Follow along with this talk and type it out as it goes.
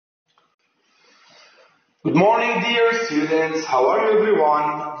Good morning, dear students. How are you,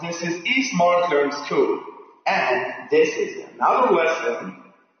 everyone? This is eSmart Learn School, and this is another lesson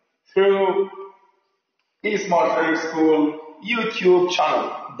through eSmart Learn School YouTube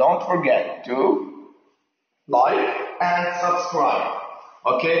channel. Don't forget to like and subscribe.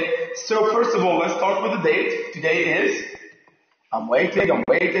 Okay, so first of all, let's start with the date. Today is, I'm waiting.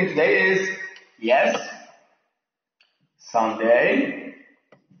 Today is, yes, Sunday,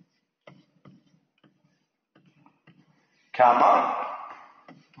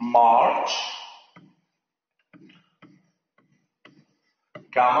 March,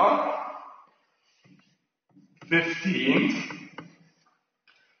 15th,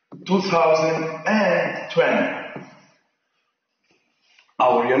 2020.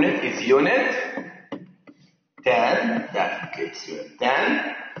 Our unit is unit 10, that includes unit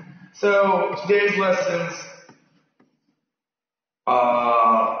 10. So today's lessons,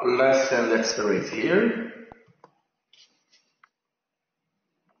 let's erase here.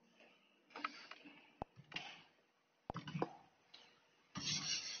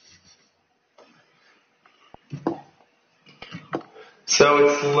 So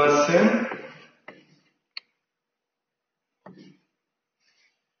it's lesson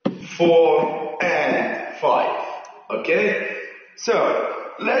 4 and 5. Okay?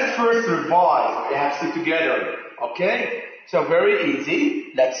 So let's first revise. We have to together. Okay? So very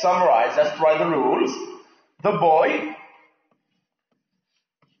easy. Let's summarize. Let's try the rules. The boy.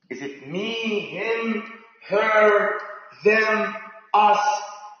 Is it me, him, her, them, us?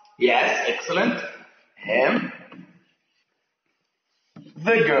 Yes, excellent. Him.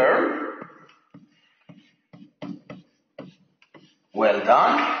 The girl. Well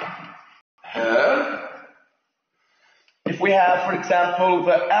done. Her. If we have, for example,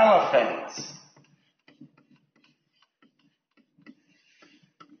 the elephants.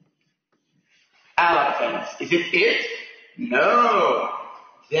 Elephants. Is it it? No.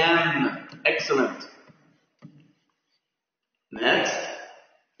 Them. Excellent. Next.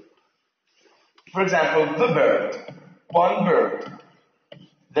 For example, the bird. One bird.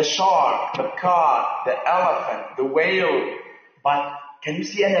 The shark, the cat, the elephant, the whale. But can you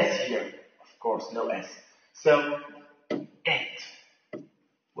see an S here? Of course, no S. So, it.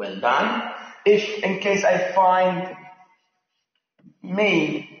 Well done. If in case I find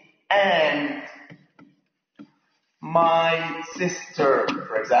me and my sister,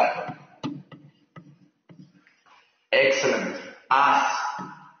 for example. Excellent. Us.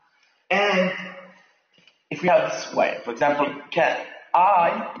 And if we have this way, for example,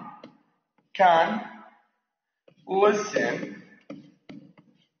 I can listen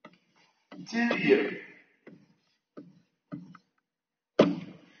to you.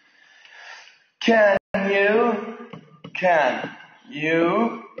 Can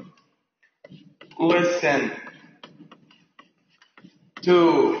you listen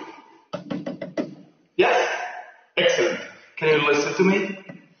to? Yes? Excellent. Can you listen to me?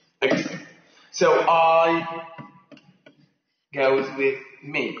 Excellent. So I goes with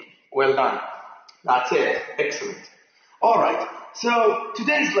me. Well done. That's it. Excellent. Alright. So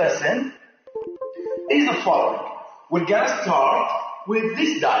today's lesson is the following. We're gonna start with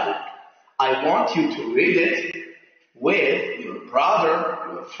this dialogue. I want you to read it with your brother,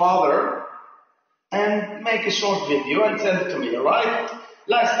 your father, and make a short video and send it to me, alright?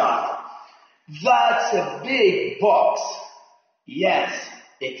 Let's start. That's a big box. Yes,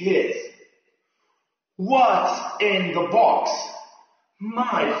 it is. What's in the box?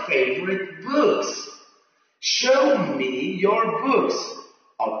 My favorite books. Show me your books.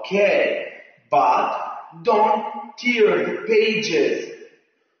 Okay, but don't tear the pages.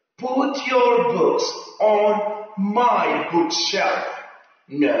 Put your books on my bookshelf.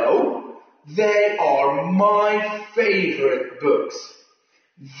 No, they are my favorite books.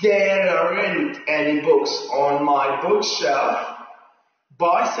 There aren't any books on my bookshelf.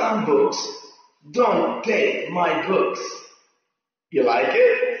 Buy some books. Don't take my books. You like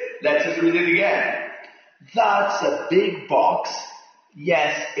it? Let's just read it again. That's a big box.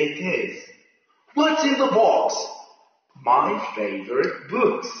 Yes, it is. What's in the box? My favorite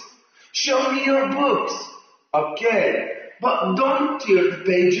books. Show me your books. Okay, but don't tear the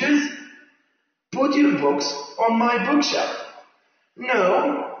pages. Put your books on my bookshelf.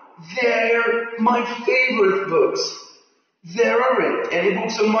 No, they're my favorite books. There aren't any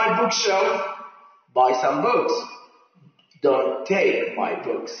books on my bookshelf. Buy some books. Don't take my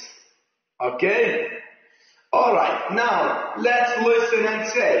books. Okay? Alright, now let's listen and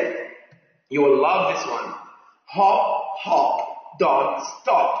say. You will love this one. Hop, hop, don't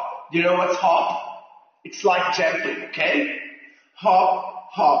stop. Do you know what's hop? It's like jumping, okay?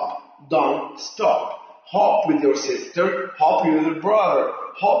 Hop, hop, don't stop. hop with your sister, hop with your brother,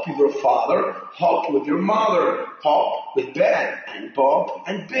 hop with your father, hop with your mother, hop with Ben and Bob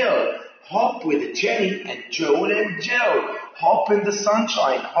and Bill, hop with Jenny and Joel and Joe, hop in the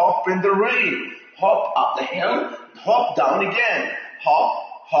sunshine, hop in the rain, hop up the hill, and hop down again, hop,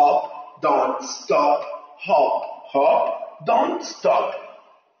 hop, don't stop, hop, hop, don't stop.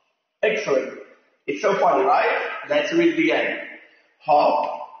 Excellent. It's so funny, right? Let's read it again.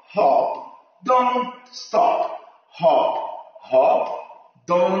 Hop, hop, don't stop. Hop, hop,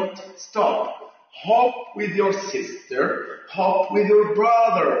 don't stop. Hop with your sister, hop with your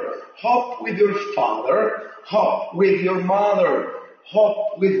brother, hop with your father, hop with your mother,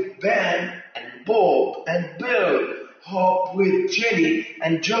 hop with Ben and Bob and Bill, hop with Jenny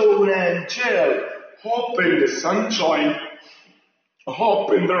and Joel and Jill, hop in the sunshine,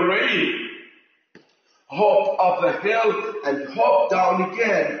 hop in the rain, hop up the hill and hop down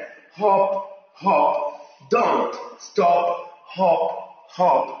again, hop, hop, don't stop, hop,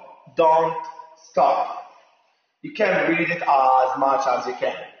 hop, don't stop. You can read it as much as you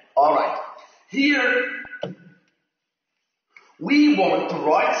can. Alright, here we want to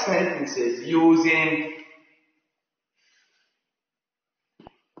write sentences using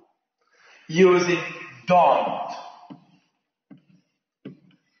don't.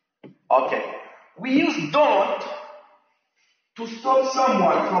 Okay, we use don't to stop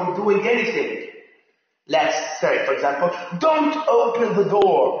someone from doing anything. Let's say, for example, don't open the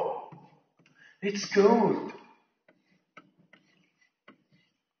door. It's cold.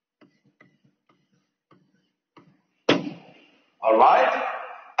 Alright?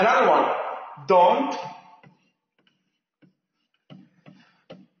 Another one. Don't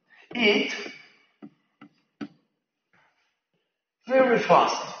eat very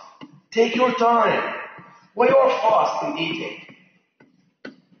fast. Take your time. When you're fast in eating.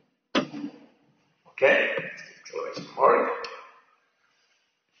 Okay? Exclamation mark.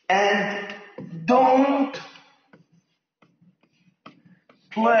 And don't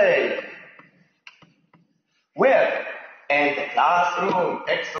play. Where? In the classroom.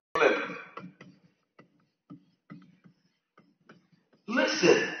 Excellent.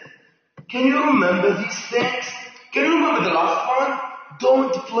 Listen. Can you remember these things? Can you remember the last one?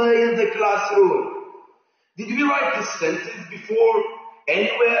 Don't play in the classroom. Did we write this sentence before?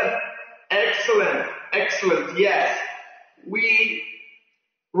 Anywhere? Excellent. Excellent. Yes. We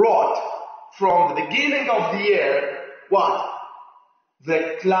wrote from the beginning of the year what?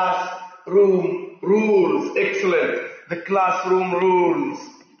 The classroom rules. Excellent. The classroom rules.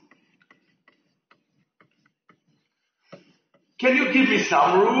 Can you give me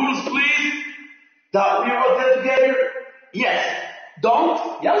some rules, please? That we wrote them together? Yes.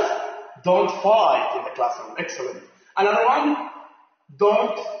 Don't, yes? Don't fight in the classroom. Excellent. Another one?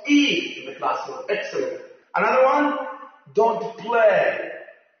 Don't eat in the classroom. Excellent. Another one? Don't play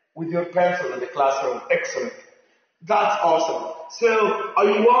with your pencil in the classroom. Excellent. That's awesome. So I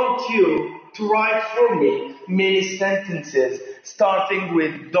want you to write for me many sentences starting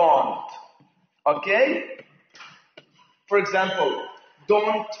with don't. Okay? For example,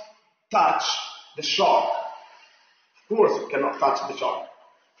 don't touch the shark. Of course, you cannot touch the shark.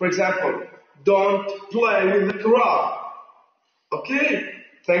 For example, don't play with the crab. Okay?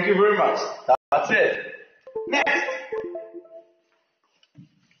 Thank you very much. That's it. Next.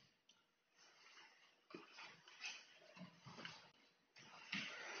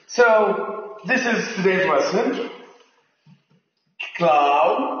 So, this is today's lesson.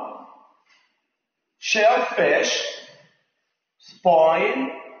 Cloud, shellfish,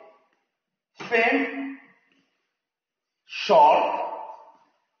 spine, fin, shark,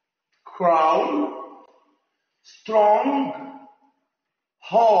 crown, strong,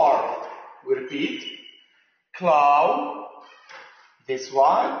 hard. We repeat. Cloud. This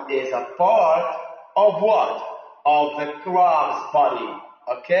one is a part of what? Of the crab's body.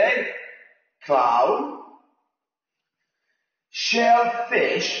 Okay? Cloud.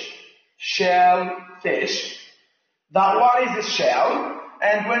 Shellfish. Shellfish. That one is a shell.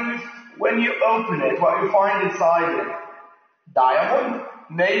 And when you open it, what you find inside it? Diamond?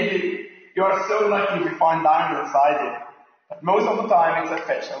 Maybe. You are so lucky if you find diamond inside it. But most of the time it's a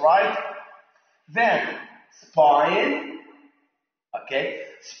fish, alright? Then, spine. Okay?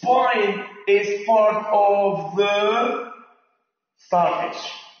 Spine is part of the starfish.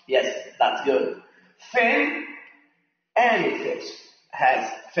 Yes, that's good. Fin. Any fish has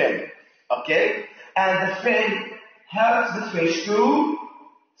fin. Okay? And the fin helps the fish to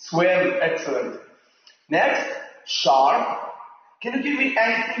swim. Excellent. Next, shark. Can you give me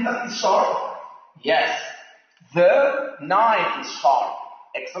anything that is sharp? Yes. The knife is sharp.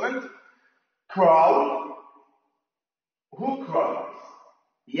 Excellent. Crow. Who crows?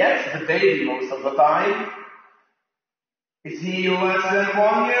 Yes, the baby most of the time. Is he less than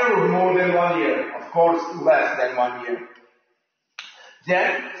 1 year or more than 1 year? Of course, less than 1 year.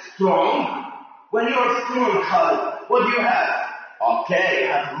 Then, strong. When you're strong, Khalid, what do you have? Okay, you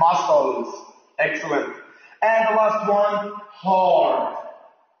have muscles. Excellent. And the last one, hard.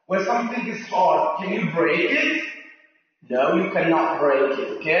 When something is hard, can you break it? No, you cannot break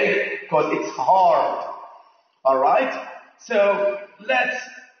it, okay? Because it's hard. Alright? So, let's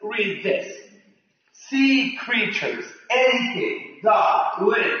read this. Sea creatures, anything that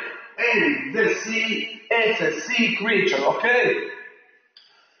lives in the sea, it's a sea creature, okay?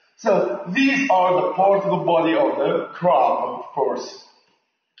 So, these are the parts of the body of the crab, of course.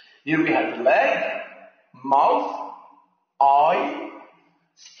 Here we have leg, mouth, eye,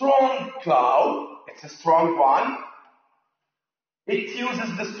 strong claw, it's a strong one. It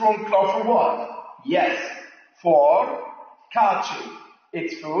uses the strong claw for what? Yes, for catching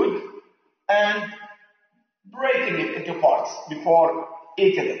its food and breaking it into parts before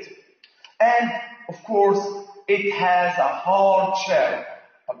eating it. And, of course, it has a hard shell,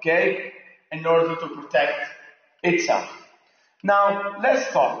 okay, in order to protect itself. Now, let's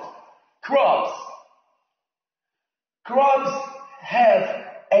start. Crabs. Crabs have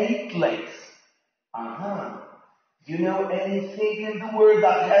 8 legs. Do you know anything in the world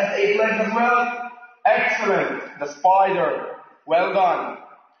that has 8 legs as well? Excellent. The spider. Well done.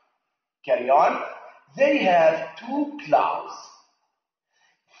 Carry on. They have 2 claws.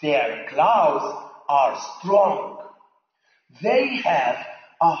 Their claws are strong. They have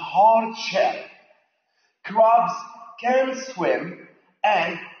a hard shell. Crabs can swim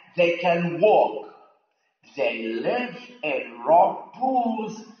and they can walk. They live in rock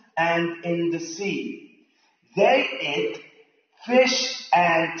pools and in the sea. They eat fish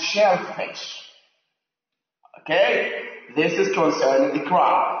and shellfish. Okay? This is concerning the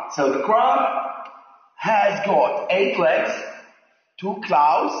crab. So the crab has got 8 legs, 2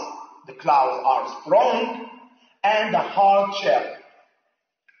 claws. The claws are strong and a hard shell.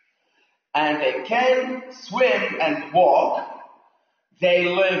 And they can swim and walk. They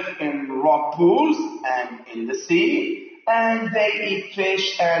live in rock pools and in the sea, and they eat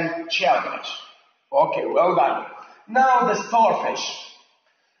fish and shellfish. Okay, well done. Now the starfish.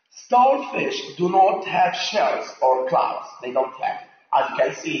 Starfish do not have shells or claws. They don't have, as you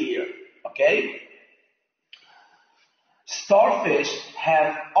can see here. Okay? Starfish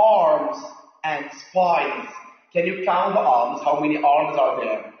have arms and spines. Can you count the arms? How many arms are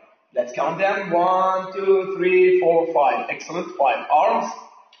there? Let's count them. 1, 2, 3, 4, 5. Excellent. 5 arms.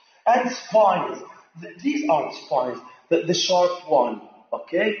 And spines. These aren't spines. The sharp one.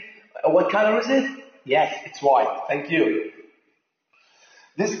 Okay? What color is it? Yes, it's white. Thank you.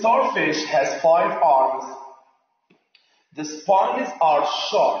 This starfish has 5 arms. The spines are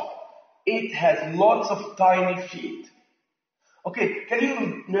sharp. It has lots of tiny feet. Okay, can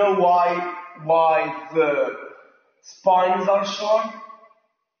you know why the spines are sharp?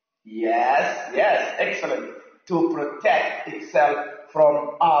 Yes, excellent. To protect itself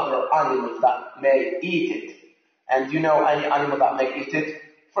from other animals that may eat it. And you know any animal that may eat it?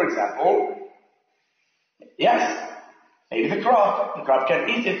 For example, yes, maybe the crab. The crab can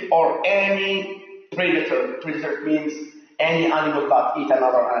eat it, or any predator. Predator means any animal that eats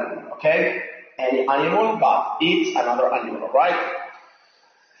another animal, okay? Any animal that eats another animal, right?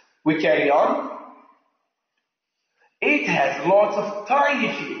 We carry on. It has lots of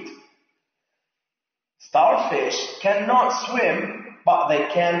tiny feet. Starfish cannot swim, but they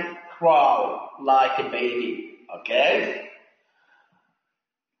can crawl like a baby, okay?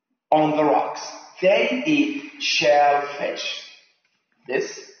 On the rocks. They eat shellfish.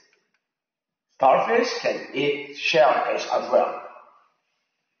 This starfish can eat shellfish as well.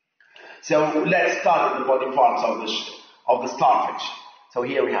 So let's start with the body parts of the starfish. So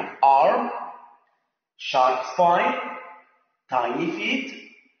here we have arm, sharp spine, tiny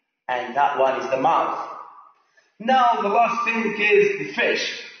feet, and that one is the mouth. Now the last thing is the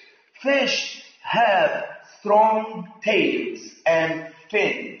fish. Fish have strong tails and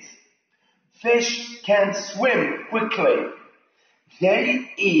fins. Fish can swim quickly.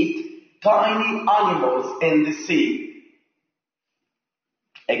 They eat tiny animals in the sea.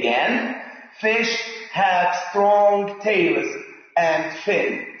 Again, fish have strong tails and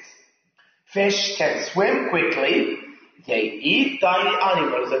fins. Fish can swim quickly. They eat tiny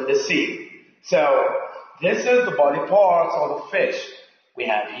animals in the sea. So, this is the body parts of the fish. We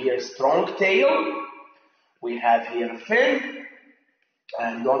have here strong tail. We have here fin.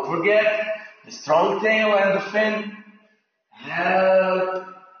 And don't forget, the strong tail and the fin help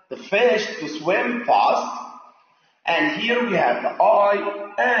the fish to swim fast. And here we have the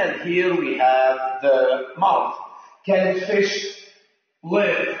eye, and here we have the mouth. Can fish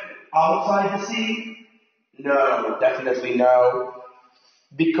live outside the sea? No, definitely no.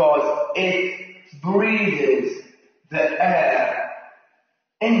 Because it breathes the air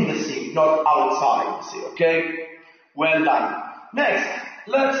in the sea, not outside the sea, okay? Well done. Next,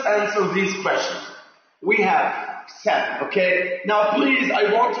 let's answer these questions. We have 7, okay? Now please,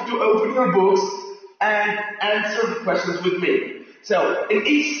 I want you to open your books and answer the questions with me. So, in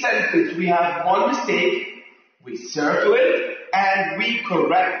each sentence we have one mistake, we circle it, and we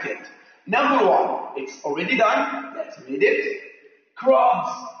correct it. Number 1, it's already done, let's read it.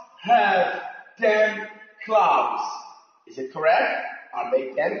 Crabs have 10 claws. Is it correct? Are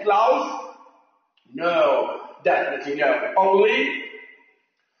they 10 claws? No, definitely no. Only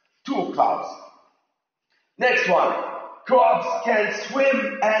 2 claws. Next one. Crabs can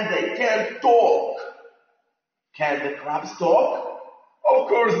swim and they can talk. Can the crabs talk? Of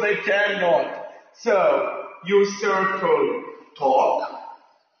course they cannot. So, you circle talk.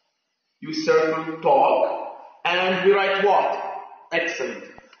 You circle talk. And we write what? Excellent.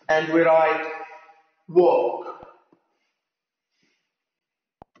 And we write walk.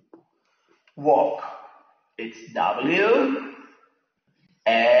 Walk. It's W,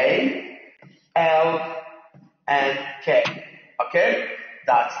 A, L, and K. Okay?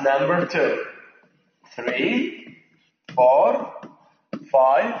 That's number 2. 3, 4,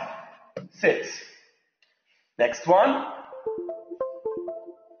 5, 6. Next one.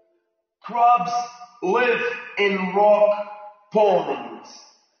 Crabs live in rock ponds.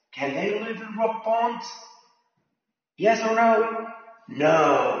 Can they live in rock ponds? Yes or no?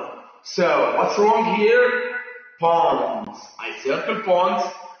 No. So, what's wrong here? Ponds. I circle ponds,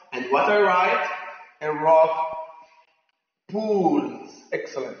 and what I write? A rock pools.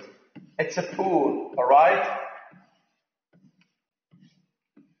 Excellent. It's a pool, alright?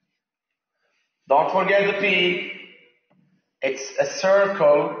 Don't forget the P. It's a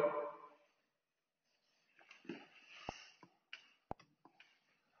circle.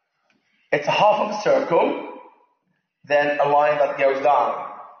 It's a half of a circle, then a line that goes down.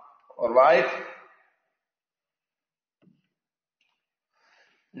 Alright?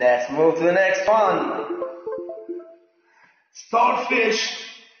 Let's move to the next one. Starfish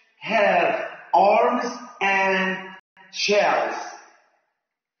have arms and shells.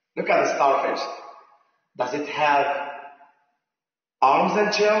 Look at the starfish. Does it have arms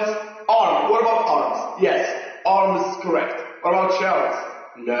and shells? Arms. What about arms? Yes, arms is correct. What about shells?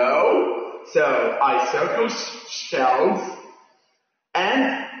 No. So I circle shells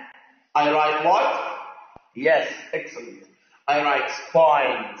and I write what? Yes, excellent. I write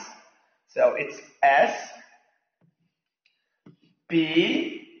spines. So it's S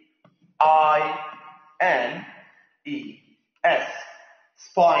P I N E S.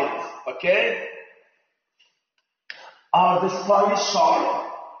 Spines, okay? Are the spines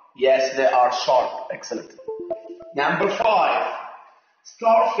sharp? Yes, they are sharp. Excellent. Number 5.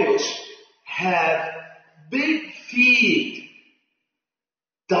 Starfish have big feet.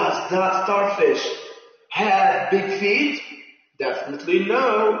 Does that starfish have big feet? Definitely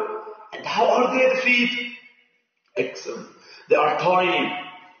no. And how are their feet? Excellent. They are tiny.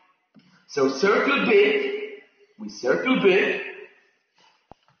 So circle big. We circle big.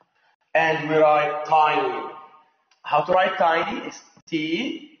 And we write tiny. How to write tiny? It's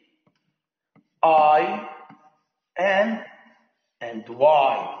T, I, N, and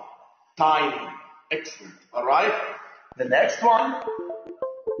Y. Tiny. Excellent. Alright? The next one.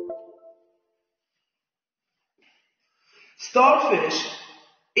 Starfish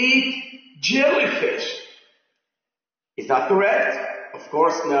eat jellyfish. Is that correct? Of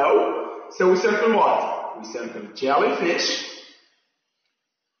course, no. So we circle what? We circle jellyfish.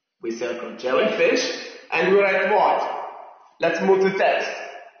 We circle jellyfish. And we write what? Let's move to text.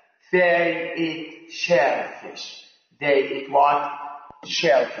 They eat shellfish. They eat what?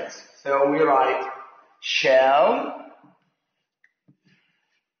 Shellfish. So we write shell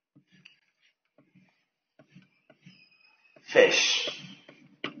fish.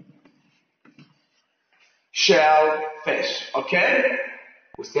 Shellfish. Okay?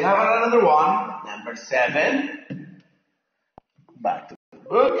 We still have another one. Number 7. Back to the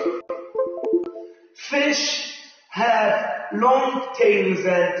book. Fish have long tails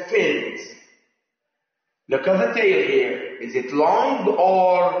and fins. Look at the tail here. Is it long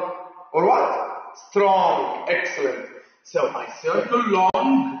or what? Strong. Excellent. So I circle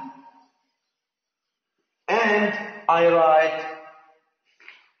long and I write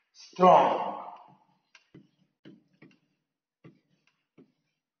strong.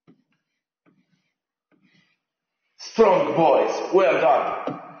 Strong boys. Well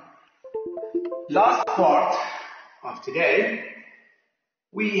done. Last part of today,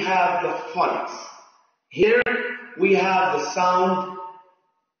 we have the phonics. Here we have the sound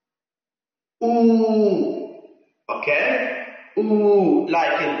oo. Okay? Oo,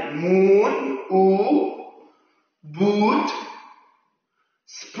 like in moon, oo, boot,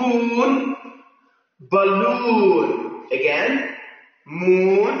 spoon, balloon. Again,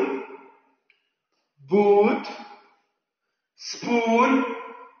 moon, boot, spoon,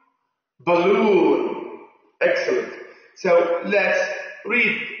 balloon. Excellent. So let's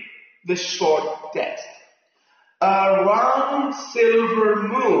read the short text. A round silver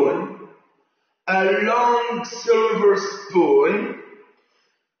moon, a long silver spoon,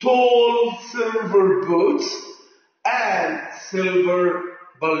 tall silver boots, and silver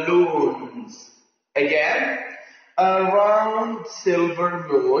balloons. Again, a round silver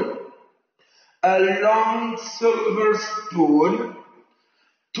moon, a long silver spoon,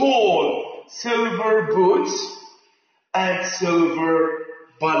 tall silver boots, and silver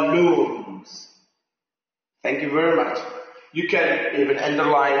balloons. Thank you very much. You can even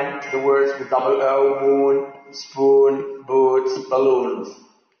underline the words with double O, moon, spoon, boots, balloons.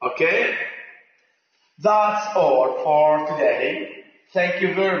 Okay? That's all for today. Thank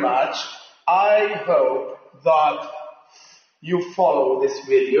you very much. I hope that you follow this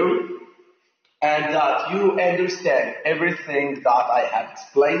video and that you understand everything that I have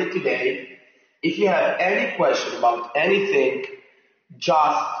explained today. If you have any question about anything,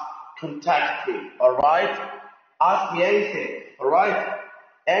 just contact me, alright? Ask me anything, alright?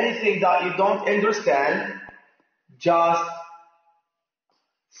 Anything that you don't understand, just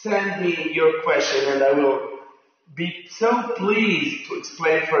send me your question and I will be so pleased to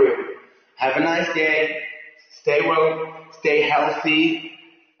explain for you. Have a nice day, stay well, stay healthy,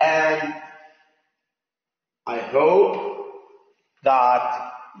 and I hope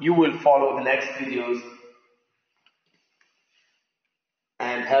that you will follow the next videos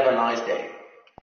and have a nice day.